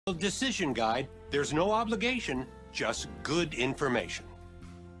Decision guide. There's no obligation, just good information.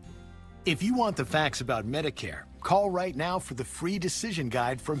 If you want the facts about Medicare, call right now for the free decision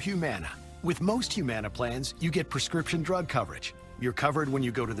guide from Humana. With most Humana plans, you get prescription drug coverage. You're covered when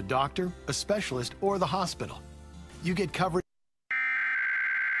you go to the doctor, a specialist, or the hospital. You get coverage.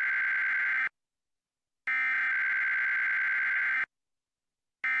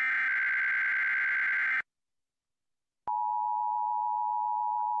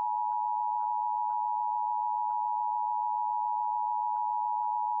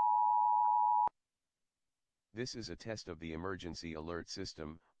 This is a test of the emergency alert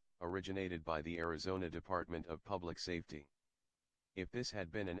system, originated by the Arizona Department of Public Safety. If this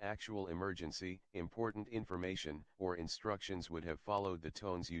had been an actual emergency, important information or instructions would have followed the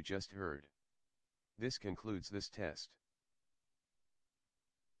tones you just heard. This concludes this test.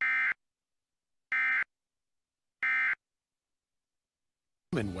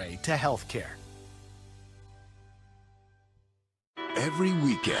 Human way to healthcare. Every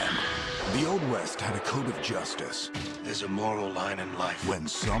weekend, the Old West had a code of justice. There's a moral line in life. When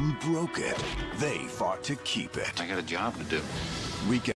some broke it, they fought to keep it. I got a job to do. Weekend